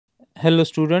Hello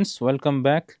students, welcome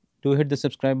back. Do hit the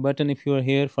subscribe button if you are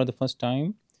here for the first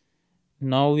time.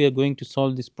 Now we are going to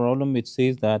solve this problem which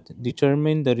says that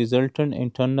determine the resultant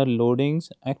internal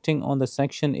loadings acting on the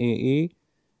section AA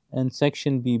and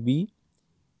section BB.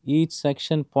 Each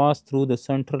section passed through the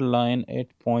center line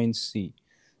at point C.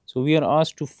 So we are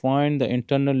asked to find the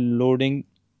internal loading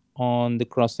on the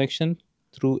cross section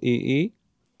through AA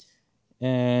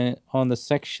and on the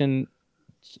section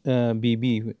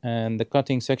BB, and the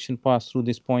cutting section passed through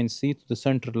this point C to the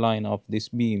center line of this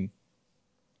beam.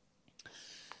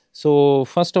 So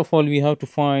first of all, we have to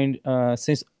find,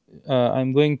 since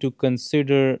I'm going to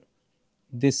consider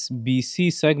this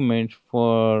BC segment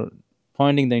for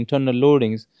finding the internal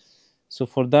loadings. So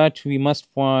for that, we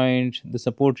must find the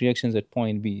support reactions at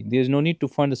point B. There is no need to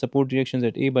find the support reactions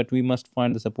at A, but we must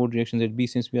find the support reactions at B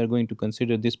since we are going to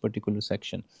consider this particular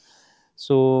section.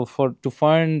 So for to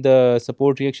find the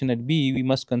support reaction at B, we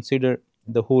must consider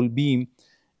the whole beam,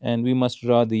 and we must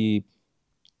draw the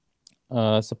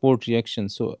support reaction.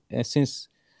 So since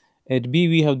at B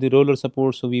we have the roller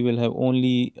support, so we will have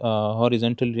only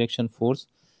horizontal reaction force.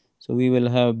 So we will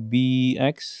have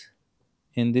Bx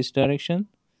in this direction.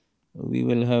 We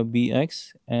will have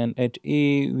Bx, and at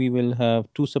A we will have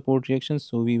two support reactions.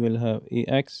 So we will have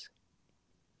Ax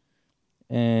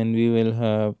and we will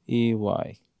have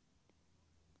Ay.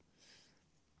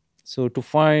 So to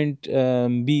find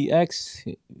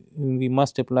Bx, we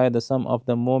must apply the sum of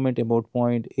the moment about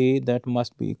point A, that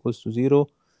must be equals to 0.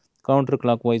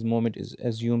 Counterclockwise moment is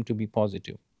assumed to be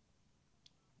positive.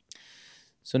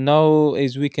 So now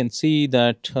as we can see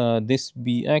that this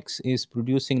Bx is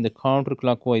producing the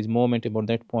counterclockwise moment about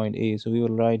that point A. So we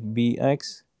will write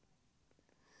Bx,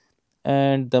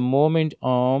 and the moment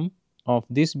arm of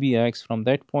this Bx from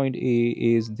that point A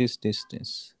is this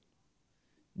distance.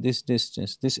 This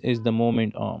is the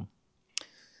moment arm.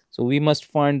 So we must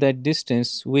find that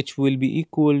distance, which will be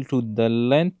equal to the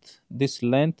length, this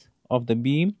length of the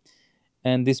beam,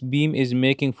 and this beam is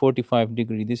making 45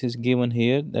 degrees. This is given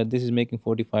here that this is making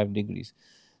 45 degrees.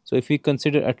 So if we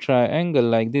consider a triangle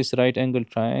like this, right angle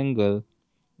triangle,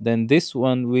 then this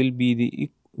one will be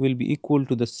equal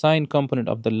to the sine component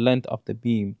of the length of the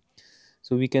beam.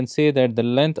 So we can say that the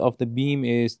length of the beam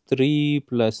is 3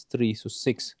 plus 3, so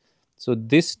 6. So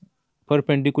this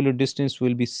perpendicular distance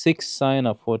will be 6 sine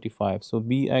of 45. So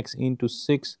Bx into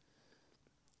 6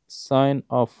 sine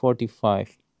of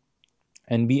 45.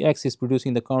 And Bx is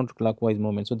producing the counterclockwise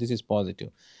moment. So this is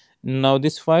positive. Now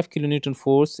this 5 kilonewton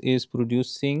force is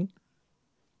producing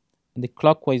the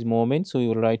clockwise moment. So you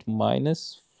will write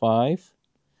minus 5.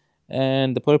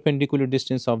 And the perpendicular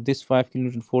distance of this 5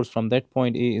 kilonewton force from that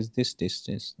point A is this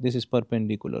distance. This is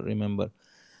perpendicular, remember.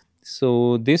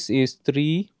 So this is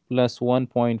 3 plus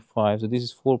 1.5. So this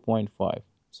is 4.5.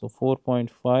 So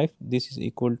 4.5, this is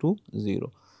equal to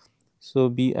 0. So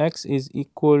Bx is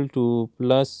equal to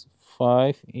plus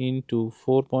 5 into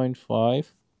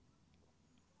 4.5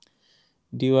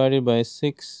 divided by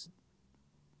 6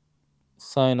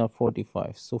 sine of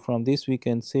 45. So from this we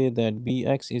can say that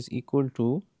Bx is equal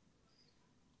to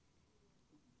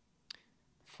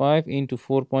 5 into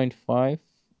 4.5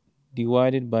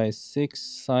 divided by 6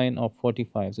 sine of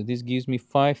 45. So this gives me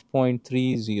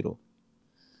 5.30.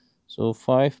 So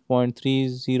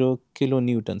 5.30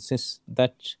 kilonewtons. Since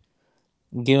that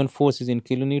given force is in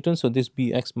kilonewtons, so this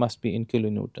Bx must be in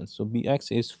kilonewtons. So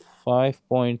Bx is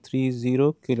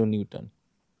 5.30 kilonewton.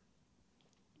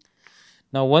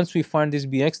 Now once we find this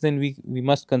Bx, then we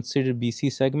must consider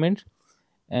BC segment.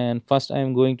 And first I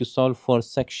am going to solve for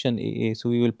section AA. So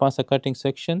we will pass a cutting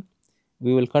section.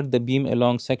 We will cut the beam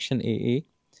along section AA,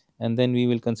 and then we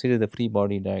will consider the free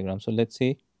body diagram. So let's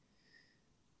say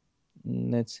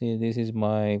this is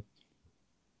my,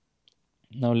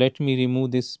 now let me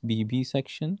remove this BB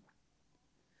section.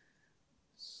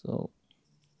 So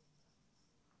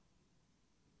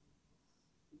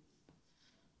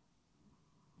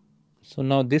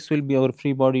now this will be our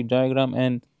free body diagram,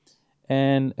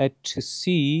 and at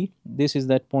C, this is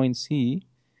that point C,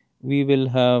 we will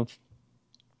have,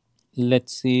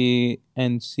 let's say,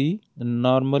 NC, the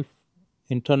normal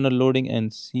internal loading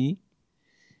NC.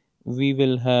 We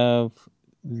will have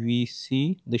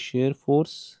VC, the shear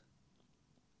force,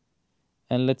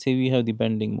 and let's say we have the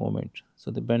bending moment.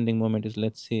 So the bending moment is,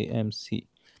 let's say, MC.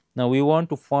 Now we want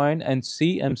to find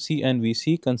NC, MC, and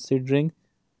VC considering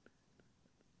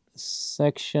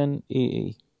section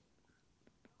AA.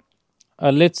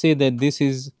 Let's say that this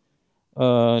is,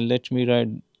 let me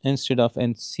write, instead of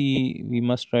NC, we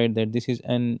must write that this is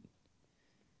N,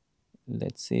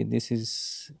 let's say this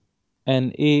is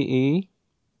NAA.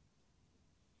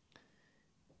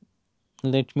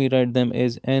 Let me write them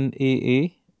as NAA,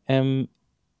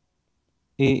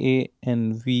 MAA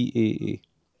and VAA.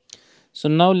 So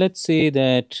now let's say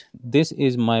that this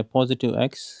is my positive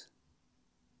x,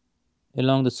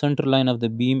 along the center line of the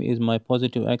beam is my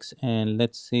positive x, and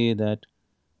let's say that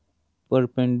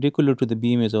perpendicular to the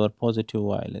beam is our positive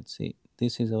y. Let's say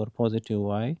this is our positive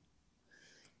y.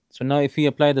 So now if we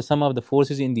apply the sum of the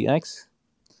forces in the x,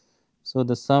 so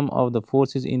the sum of the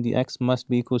forces in the x must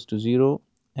be equals to 0,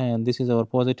 and this is our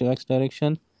positive x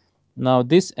direction. Now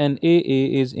this and AA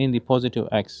is in the positive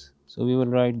x, so we will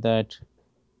write that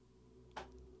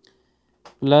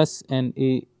plus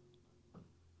NA,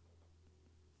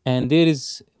 and there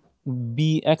is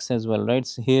bx as well, right?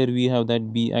 So here we have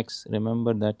that bx.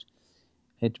 Remember that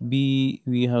at b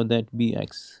we have that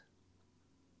bx.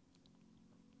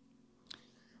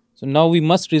 So now we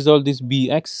must resolve this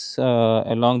bx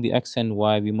along the x and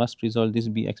y. We must resolve this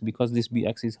bx because this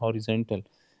bx is horizontal,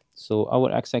 so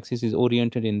our x-axis is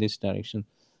oriented in this direction.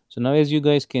 So now as you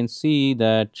guys can see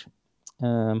that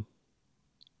um,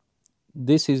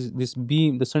 this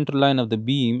beam, the center line of the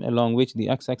beam along which the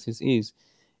x-axis is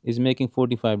making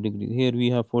 45 degrees. Here we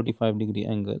have 45-degree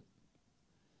angle.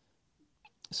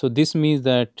 So this means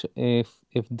that if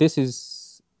this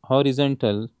is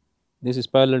horizontal, this is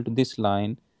parallel to this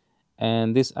line,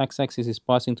 and this x-axis is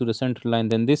passing through the center line,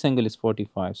 then this angle is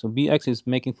 45. So bx is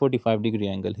making 45-degree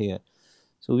angle here.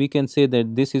 So we can say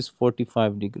that this is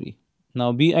 45 degree.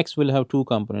 Now bx will have two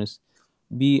components.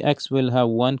 Bx will have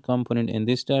one component in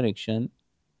this direction,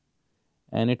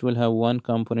 and it will have one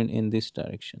component in this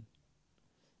direction.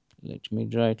 Let me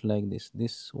draw it like this.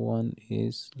 This one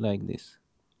is like this.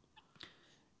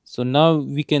 So now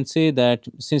we can say that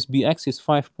since bx is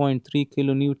 5.3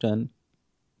 kilonewton,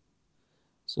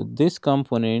 so this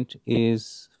component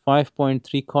is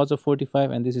 5.3 cos of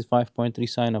 45, and this is 5.3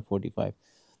 sine of 45.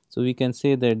 So we can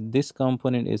say that this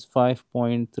component is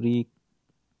 5.3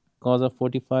 cos of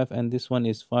 45, and this one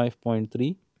is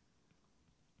 5.3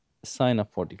 sine of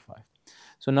 45.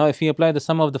 So now if we apply the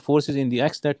sum of the forces in the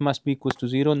x, that must be equals to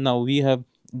 0. Now we have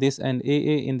this and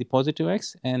AA in the positive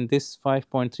x, and this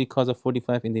 5.3 cos of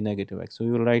 45 in the negative x. So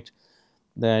we will write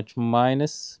that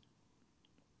minus,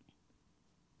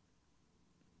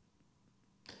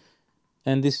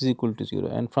 and this is equal to 0.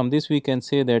 And from this we can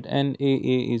say that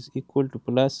NAA is equal to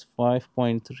plus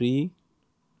 5.3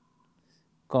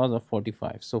 cos of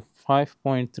 45. So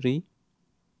 5.3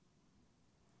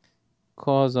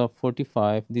 cos of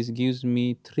 45, this gives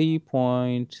me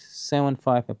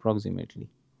 3.75 approximately.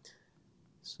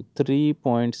 So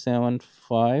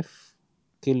 3.75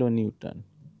 kilonewton,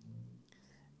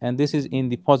 and this is in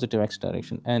the positive x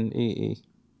direction, and AA,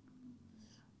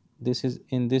 this is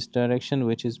in this direction,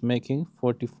 which is making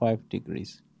 45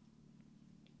 degrees.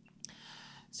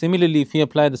 Similarly, if we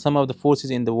apply the sum of the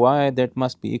forces in the y, that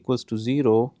must be equals to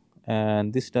 0,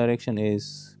 and this direction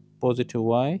is positive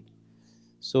y.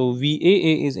 So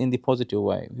VAA is in the positive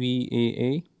y.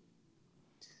 VAA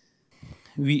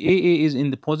is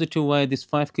in the positive y. This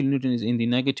 5 kilonewton is in the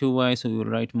negative y. So we will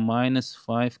write minus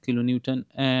 5 kilonewton.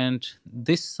 And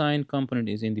this sine component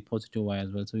is in the positive y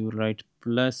as well. So we will write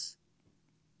plus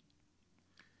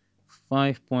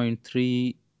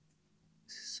 5.3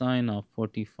 sine of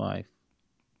 45.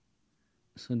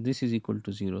 So this is equal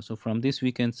to 0. So from this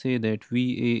we can say that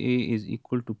VAA is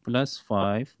equal to plus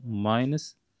 5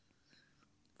 minus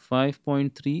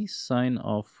 5.3 sine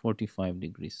of 45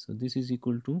 degrees. So this is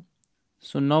equal to,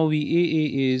 so now VAA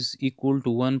is equal to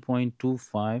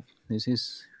 1.25. This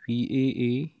is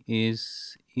VAA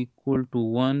is equal to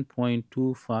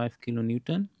 1.25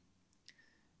 kilonewton,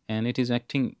 and it is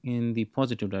acting in the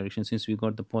positive direction. Since we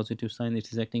got the positive sign,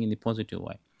 it is acting in the positive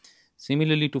y.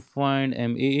 Similarly, to find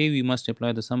MAA, we must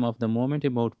apply the sum of the moment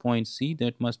about point C,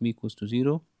 that must be equals to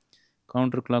 0.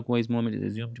 Counterclockwise moment is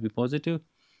assumed to be positive.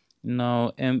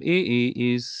 Now MAA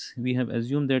is, we have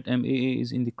assumed that MAA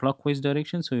is in the clockwise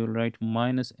direction, so you'll write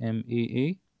minus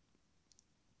MAA,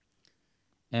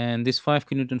 and this 5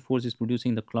 kilonewton force is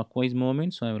producing the clockwise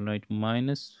moment, so I will write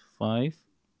minus 5,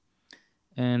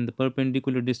 and the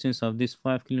perpendicular distance of this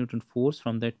 5 kilonewton force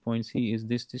from that point C is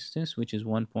this distance, which is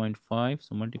 1.5,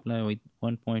 so multiply with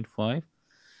 1.5.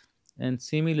 And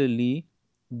similarly,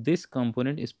 this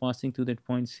component is passing through that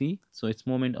point C, so its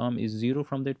moment arm is 0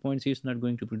 from that point C. It's not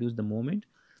going to produce the moment,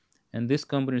 and this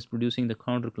component is producing the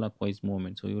counterclockwise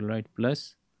moment. So you will write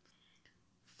plus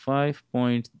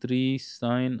 5.3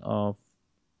 sine of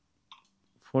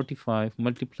 45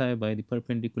 multiplied by the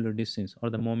perpendicular distance or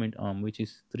the moment arm, which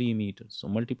is 3 meters. So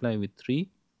multiply with 3.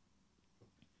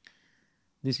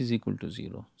 This is equal to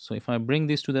 0. So if I bring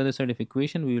this to the other side of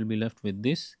equation, we will be left with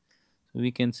this. So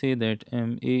we can say that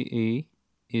MAA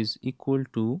is equal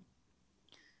to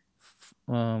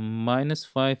minus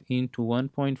 5 into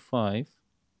 1.5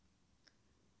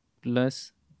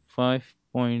 plus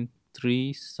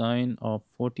 5.3 sine of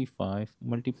 45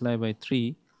 multiplied by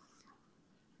 3.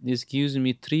 This gives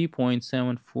me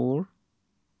 3.74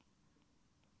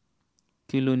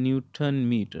 kilonewton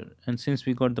meter. And since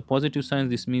we got the positive signs,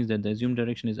 this means that the assumed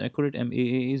direction is accurate.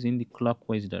 MAA is in the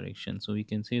clockwise direction. So we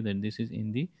can say that this is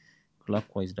in the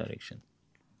clockwise direction.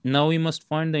 Now we must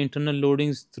find the internal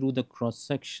loadings through the cross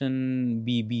section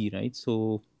BB, right?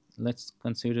 So let's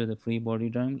consider the free body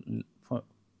diagram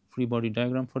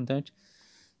for that.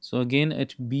 So again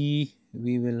at B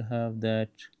we will have that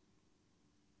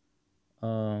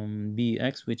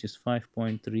Bx, which is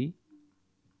 5.3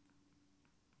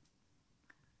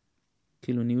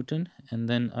 kilonewton, and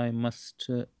then I must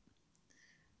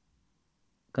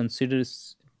consider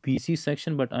BC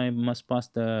section, but I must pass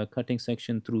the cutting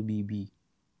section through BB.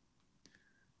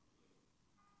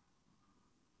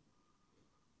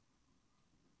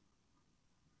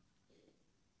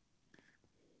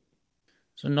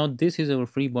 So now this is our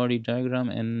free body diagram,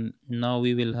 and now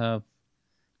we will have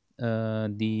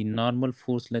the normal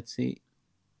force. Let's say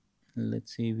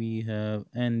we have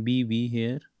NBB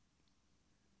here.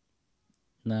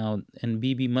 Now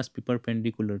NBB must be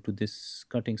perpendicular to this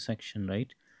cutting section,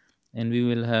 right? And we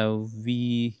will have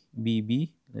VBB.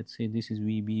 Let's say this is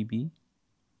VBB,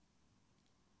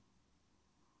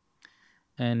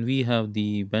 and we have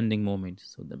the bending moment.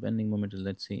 So the bending moment is,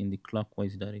 let's say, in the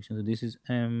clockwise direction. So this is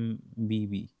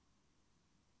MBB.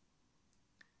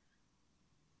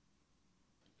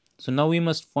 So now we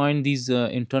must find these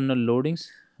internal loadings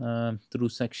through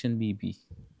section BB.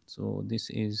 So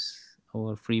this is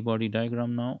our free body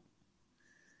diagram now.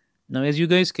 Now, as you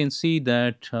guys can see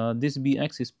that this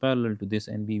Bx is parallel to this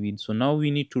NBB. So now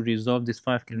we need to resolve this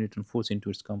 5 kilonewton force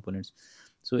into its components.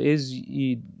 So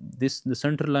the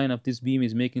center line of this beam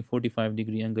is making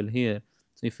 45-degree angle here.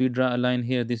 So if we draw a line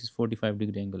here, this is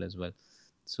 45-degree angle as well.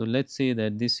 So let's say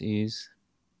that this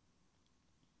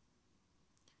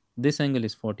angle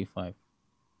is 45.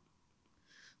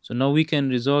 So now we can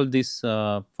resolve this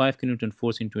 5 kilonewton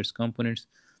force into its components.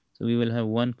 So we will have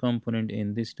one component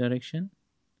in this direction,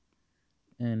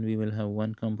 and we will have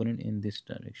one component in this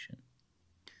direction.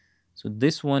 So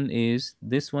this one is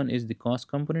the cos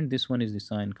component, this one is the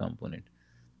sine component.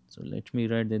 So let me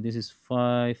write that this is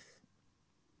 5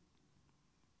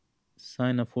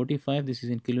 sine of 45, this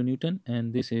is in kilonewton,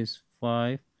 and this is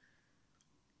 5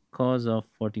 cos of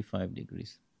 45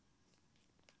 degrees.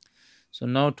 So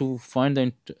now to find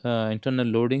the internal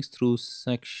loadings through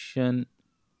section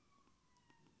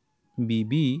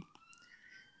BB,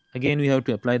 again we have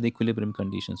to apply the equilibrium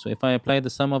condition. So if I apply the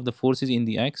sum of the forces in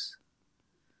the x,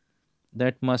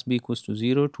 that must be equals to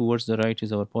 0. Towards the right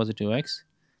is our positive x.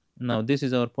 Now this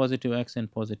is our positive x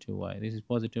and positive y. This is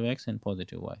positive x and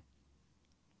positive y.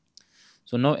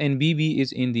 So now NBB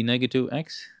is in the negative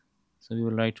x. So we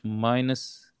will write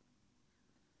minus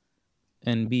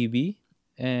NBB,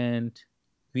 and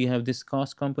we have this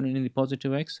cos component in the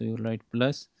positive x. So you will write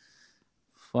plus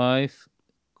 5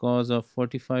 cos of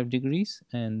 45 degrees,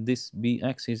 and this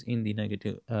Bx is in the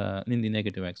negative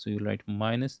x. So you will write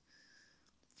minus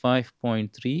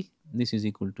 5.3. This is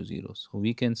equal to 0. So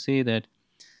we can say that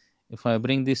if I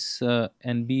bring this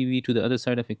NBV to the other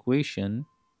side of equation,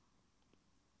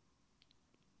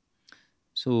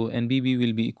 so NBB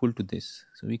will be equal to this.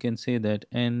 So we can say that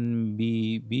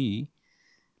NBB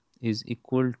is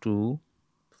equal to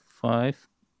 5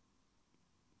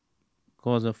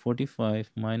 cos of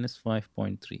 45 minus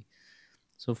 5.3.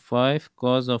 So 5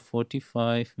 cos of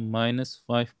 45 minus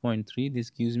 5.3,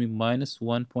 this gives me minus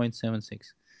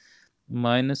 1.76.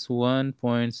 Minus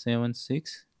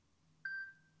 1.76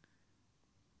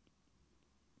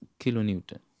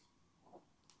 kilonewton.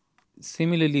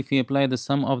 Similarly, if we apply the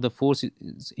sum of the forces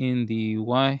in the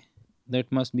y, that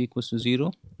must be equals to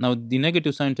 0. Now the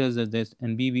negative sign tells us that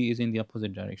NBB is in the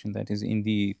opposite direction, that is in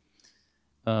the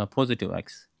positive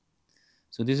x.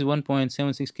 So this is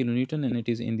 1.76 kilonewton, and it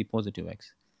is in the positive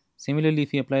x. Similarly,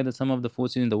 if we apply the sum of the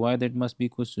forces in the y, that must be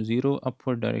equals to 0.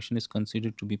 Upward direction is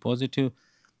considered to be positive.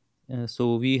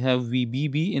 So we have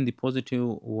VBB in the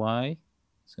positive y.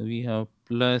 So we have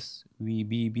plus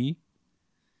VBB,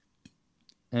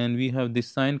 and we have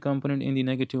this sine component in the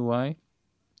negative y.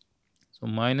 So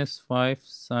minus 5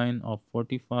 sine of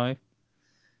 45,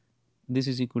 this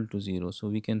is equal to 0. So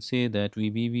we can say that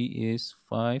VBB is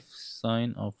 5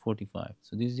 sine of 45.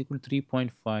 So this is equal to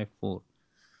 3.54.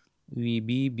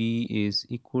 VBB is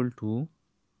equal to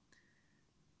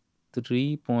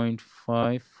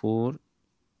 3.54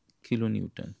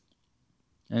 kilonewton.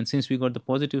 And since we got the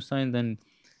positive sign, then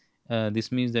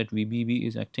this means that VBB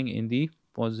is acting in the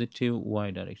positive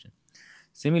y direction.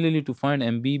 Similarly, to find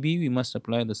MBB, we must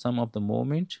apply the sum of the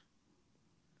moment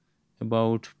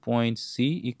about point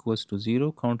C equals to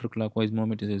 0. Counterclockwise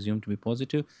moment is assumed to be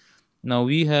positive. Now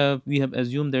we have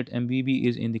assumed that MBB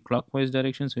is in the clockwise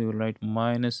direction, so we will write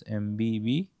minus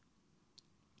MBB.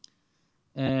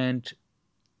 And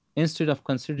instead of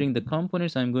considering the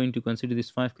components, I'm going to consider this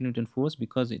 5 kilonewton force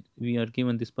because we are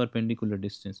given this perpendicular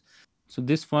distance. So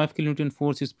this 5 kilonewton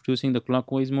force is producing the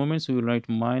clockwise moment. So we'll write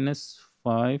minus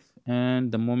 5,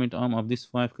 and the moment arm of this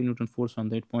 5 kilonewton force from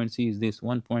that point C is this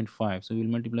 1.5. So we'll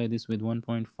multiply this with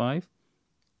 1.5.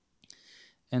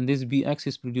 And this Bx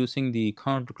is producing the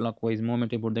counterclockwise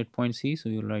moment about that point C. So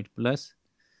you'll write plus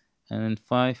and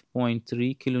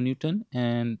 5.3 kilonewton.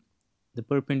 And the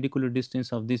perpendicular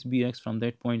distance of this Bx from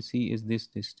that point C is this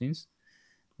distance.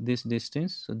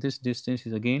 So this distance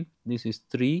is, again, this is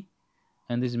 3,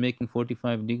 and this is making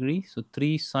 45 degrees. So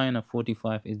 3 sine of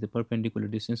 45 is the perpendicular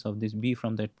distance of this B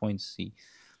from that point C.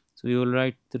 So we will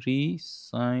write 3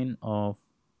 sine of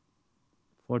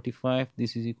 45.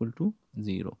 This is equal to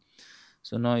 0.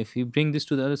 So now if we bring this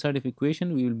to the other side of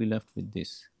equation, we will be left with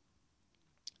this.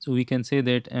 So we can say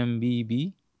that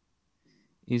MBB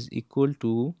is equal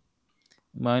to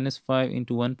minus 5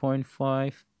 into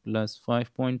 1.5 plus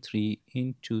 5.3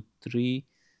 into 3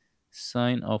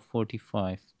 sine of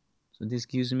 45. So this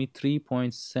gives me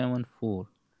 3.74.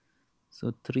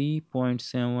 So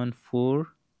 3.74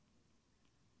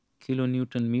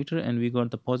 kilonewton meter, and we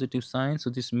got the positive sign. So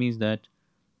this means that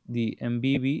the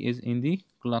MBB is in the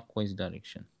clockwise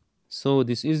direction. So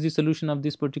this is the solution of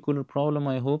this particular problem.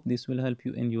 I hope this will help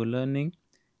you in your learning.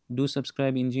 Do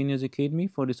subscribe Engineers Academy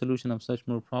for the solution of such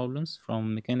more problems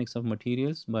from Mechanics of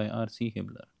Materials by R.C.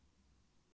 Hibbeler.